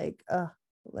tired, I'm like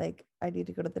I need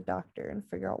to go to the doctor and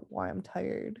figure out why I'm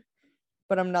tired.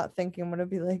 But I'm not thinking I'm gonna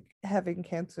be like having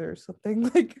cancer or something.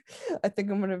 Like I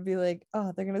think I'm gonna be like,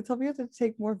 oh, they're gonna tell me I have to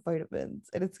take more vitamins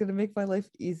and it's gonna make my life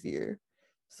easier.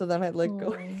 So then I'd like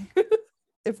go Mm.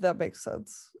 if that makes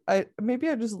sense. I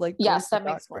just like going to Yes, the that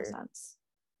makes more doctor. sense.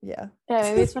 Yeah. Yeah,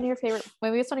 maybe it's one of your favorite,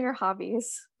 maybe it's one of your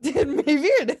hobbies. And maybe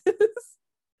it is.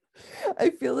 I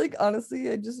feel like honestly,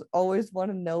 I just always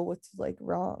want to know what's like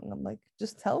wrong. I'm like,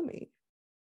 just tell me.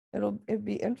 It'd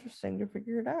be interesting to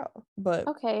figure it out. But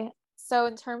Okay. So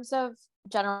in terms of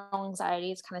general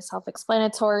anxiety, it's kind of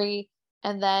self-explanatory.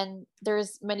 And then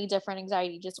there's many different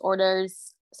anxiety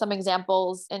disorders. Some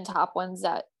examples and top ones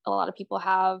that a lot of people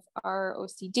have are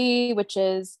OCD, which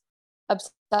is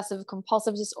obsessive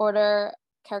compulsive disorder,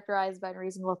 characterized by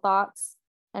unreasonable thoughts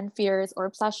and fears or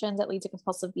obsessions that lead to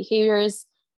compulsive behaviors.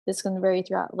 This can vary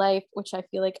throughout life, which I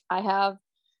feel like I have.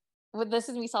 Well, this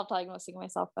is me self-diagnosing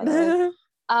myself, by the way.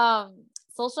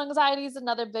 Social anxiety is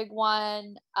another big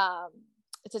one.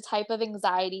 It's a type of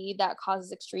anxiety that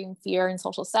causes extreme fear in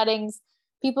social settings.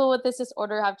 People with this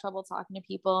disorder have trouble talking to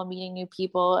people, meeting new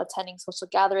people, attending social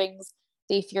gatherings.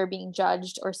 They fear being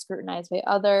judged or scrutinized by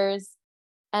others.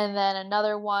 And then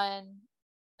another one,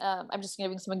 I'm just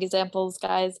giving some examples,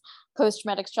 guys. Post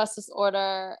traumatic stress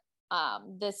disorder.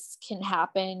 This can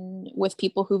happen with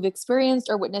people who've experienced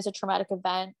or witnessed a traumatic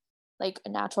event like a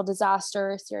natural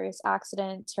disaster, serious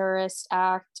accident, terrorist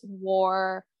act,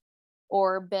 war,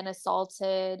 or been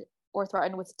assaulted or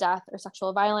threatened with death or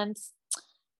sexual violence,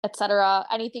 etc.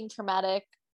 Anything traumatic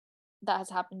that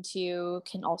has happened to you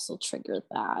can also trigger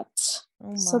that.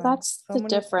 oh So my, that's so the many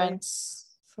types,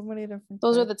 difference. so many different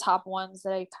Those are types. the top ones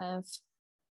that I kind of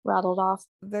rattled off.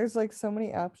 There's like so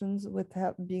many options with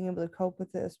being able to cope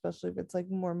with it, especially if it's like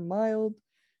more mild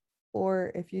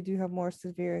or if you do have more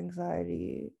severe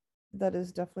anxiety. That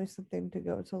is definitely something to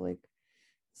go to like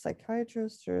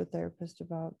psychiatrist or a therapist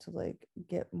about to like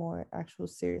get more actual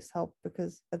serious help,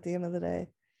 because at the end of the day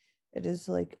it is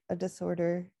like a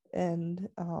disorder, and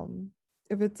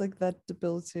if it's like that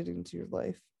debilitating to your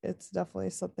life, it's definitely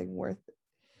something worth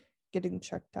getting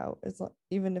checked out. It's not,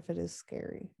 even if it is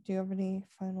scary. Do you have any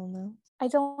final notes? I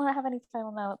don't have any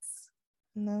final notes.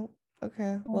 No.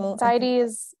 Okay, well, I think Anxiety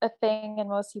is a thing and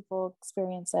most people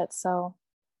experience it, so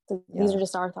these are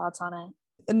just our thoughts on it.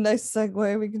 a nice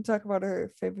segue. We can talk about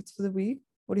our favorites for the week.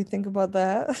 What do you think about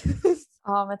that? It's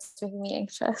making me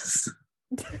anxious.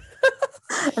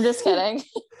 I'm just kidding.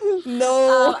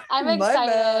 No, I'm my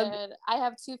bad. excited. I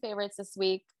have 2 favorites this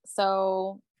week,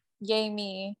 so yay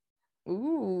me.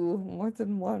 Ooh, more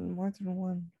than one.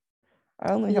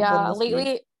 I only have one this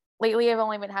week. Lately I've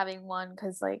only been having one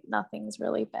because like nothing's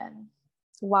really been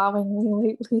wowing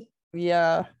me lately.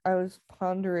 Yeah, I was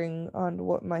pondering on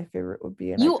what my favorite would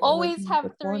be, and I You could only always come up have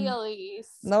with 3 one. at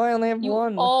least. No, I only have You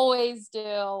one. always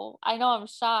do. I know, I'm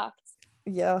shocked.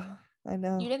 Yeah, I You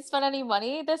know. didn't spend any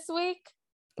money this week?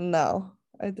 No,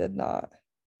 I did not.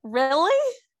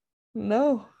 Really?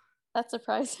 No. That's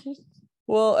surprising.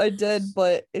 Well, I did,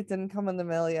 but it didn't come in the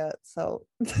mail yet, so.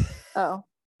 Oh,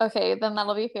 okay. Then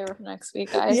that'll be a favorite for next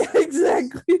week, guys. Yeah,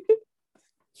 exactly.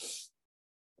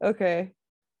 Okay,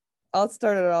 I'll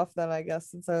start it off then, I guess,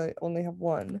 since I only have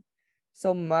one.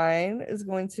 So mine is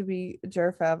going to be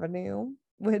Jerf Avenue,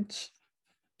 which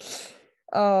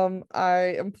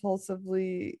I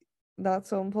impulsively, not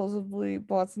so impulsively,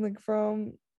 bought something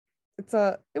from.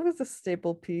 It was a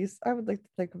staple piece. I would like to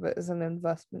think of it as an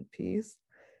investment piece.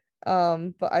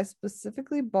 But I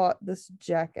specifically bought this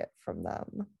jacket from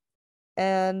them.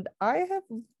 And I have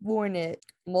worn it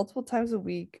multiple times a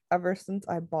week ever since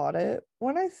I bought it.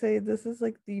 When I say this is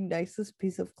like the nicest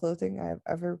piece of clothing I have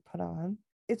ever put on,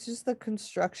 it's just the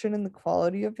construction and the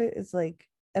quality of it is like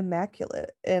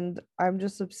immaculate. And I'm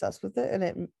just obsessed with it, and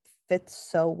it fits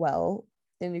so well.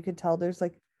 And you can tell there's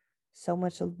like so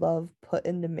much love put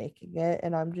into making it.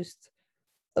 And I'm just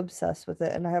obsessed with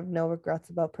it. And I have no regrets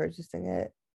about purchasing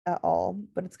it at all.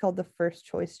 But it's called the First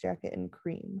Choice Jacket in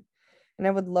Cream. And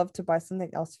I would love to buy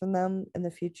something else from them in the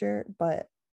future, but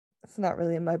it's not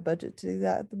really in my budget to do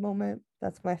that at the moment.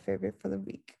 That's my favorite for the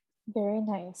week. Very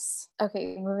nice.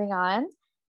 Okay, moving on.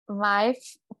 My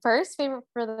first favorite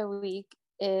for the week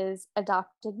is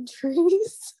adopting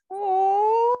trees.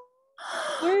 Oh,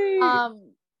 wait.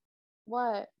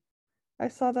 What? I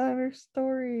saw that in her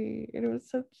story and it was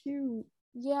so cute.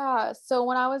 Yeah, so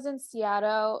when I was in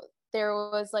Seattle, there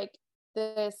was like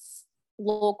this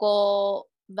local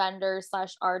vendor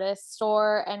slash artist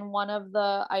store, and one of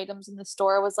the items in the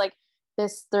store was like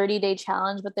this 30-day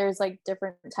challenge, but there's like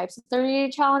different types of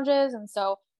 30-day challenges. And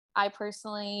so I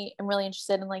personally am really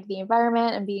interested in like the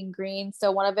environment and being green.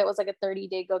 So one of it was like a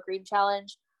 30-day go green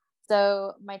challenge.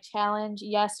 So my challenge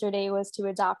yesterday was to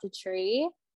adopt a tree.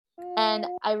 And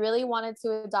I really wanted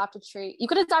to adopt a tree. You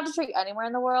could adopt a tree anywhere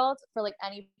in the world for like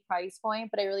any price point,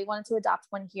 but I really wanted to adopt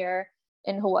one here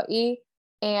in Hawaii.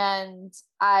 And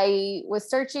I was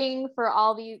searching for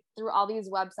through all these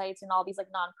websites and all these like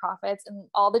nonprofits, and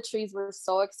all the trees were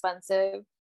so expensive.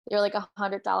 They were like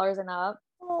 $100 and up.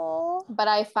 Aww. But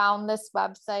I found this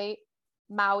website,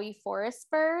 Maui Forest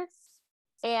Birds,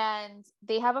 and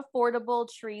they have affordable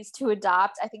trees to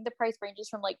adopt. I think the price ranges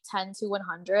from like 10 to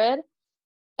 100.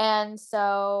 And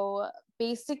so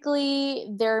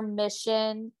basically their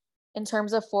mission in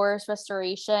terms of forest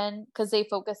restoration, because they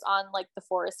focus on like the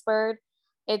forest bird,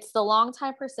 it's the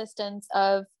long-time persistence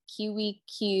of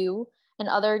kiwi-Q and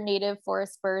other native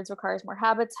forest birds requires more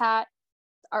habitat.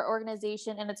 Our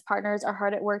organization and its partners are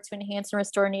hard at work to enhance and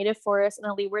restore native forests and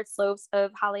the leeward slopes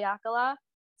of Haleakala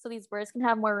so these birds can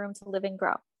have more room to live and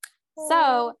grow. Aww.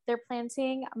 So they're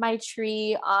planting my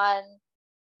tree on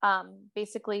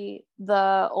basically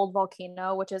the old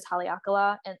volcano, which is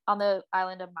Haleakala, and on the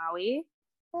island of Maui.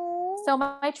 Aww. So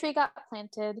my tree got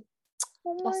planted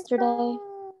yesterday.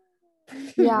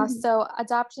 Yeah, so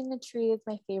adopting a tree is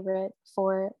my favorite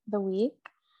for the week.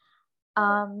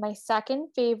 My second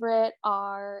favorite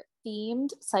are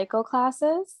themed cycle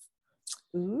classes.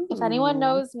 Ooh. If anyone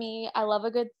knows me, I love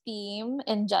a good theme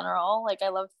in general. Like I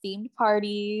love themed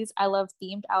parties, I love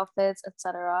themed outfits,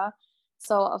 etc.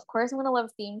 So of course I'm gonna love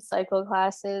themed cycle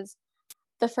classes.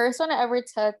 The first one I ever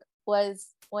took was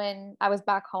when I was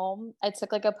back home. I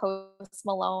took like a Post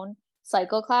Malone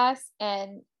cycle class,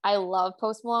 and I love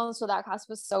Post Malone, so that class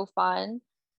was so fun.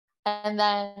 And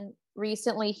then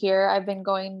recently here, I've been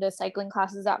going to cycling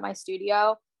classes at my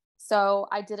studio. So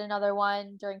I did another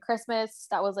one during Christmas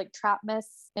that was like Trap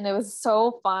Miss, and it was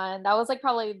so fun. That was like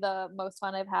probably the most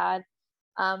fun I've had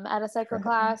at a cycle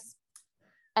class.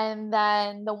 And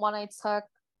then the one I took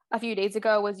a few days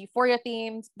ago was Euphoria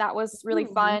themed. That was really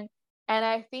fun. And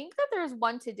I think that there's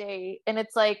one today, and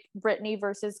it's like Britney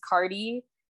versus Cardi.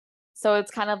 So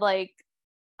it's kind of like,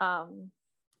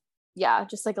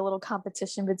 just like a little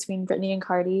competition between Britney and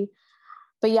Cardi.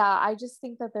 But yeah, I just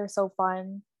think that they're so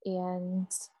fun, and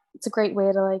it's a great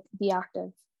way to like be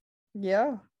active.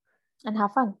 Yeah. And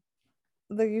have fun.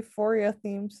 The Euphoria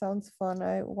theme sounds fun.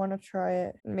 I want to try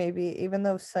it. Maybe, even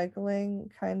though cycling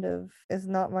kind of is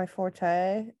not my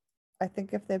forte, I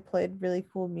think if they played really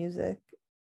cool music,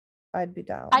 I'd be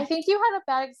down. I think you had a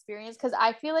bad experience because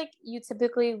I feel like you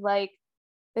typically like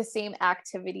the same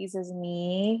activities as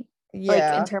me,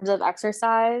 like in terms of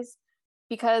exercise,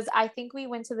 because I think we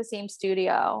went to the same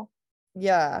studio.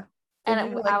 Yeah. And I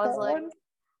was like,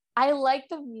 I like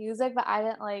the music, but I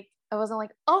wasn't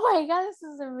like, oh my God, this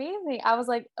is amazing. I was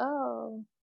like, oh,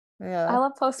 yeah, I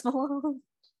love Post Malone.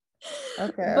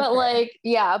 Okay. But like,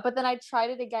 yeah, but then I tried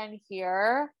it again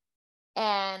here,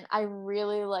 and I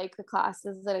really like the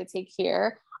classes that I take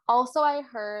here. Also, I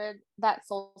heard that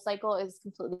Soul Cycle is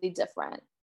completely different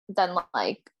than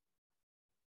like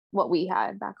what we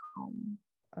had back home.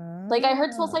 Like, I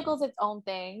heard Soul Cycle is its own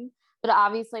thing, but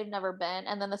obviously I've never been.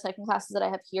 And then the second classes that I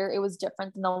have here, it was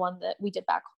different than the one that we did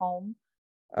back home.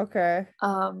 Okay.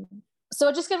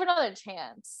 So just give it another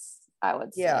chance, I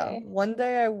would say. Yeah, one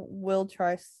day I will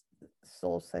try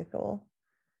Soul Cycle.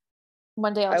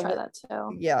 One day I'll try that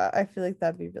too. Yeah, I feel like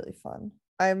that'd be really fun.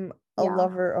 I'm a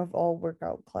lover of all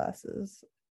workout classes.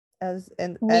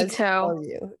 Me too.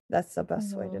 You. That's the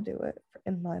best way to do it,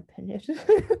 in my opinion.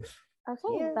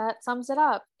 Okay, that sums it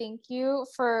up. Thank you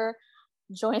for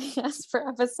joining us for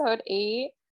episode 8.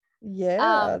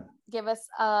 Yeah. Give us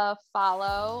a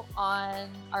follow on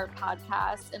our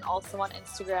podcast and also on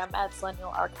Instagram at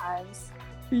Sellennial Archives.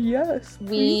 Yes.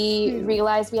 We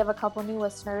realize we have a couple new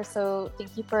listeners, so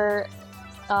thank you for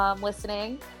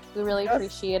listening. We really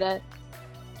appreciate it.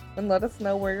 And let us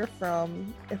know where you're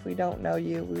from. If we don't know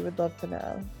you, we would love to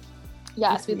know.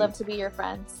 Yes, we'd love to be your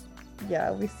friends.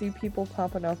 Yeah, we see people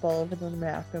popping up all over the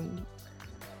map, and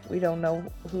we don't know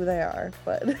who they are,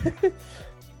 but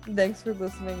thanks for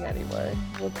listening anyway.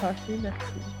 We'll talk to you next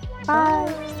week.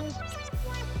 Bye.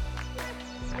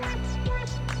 Bye.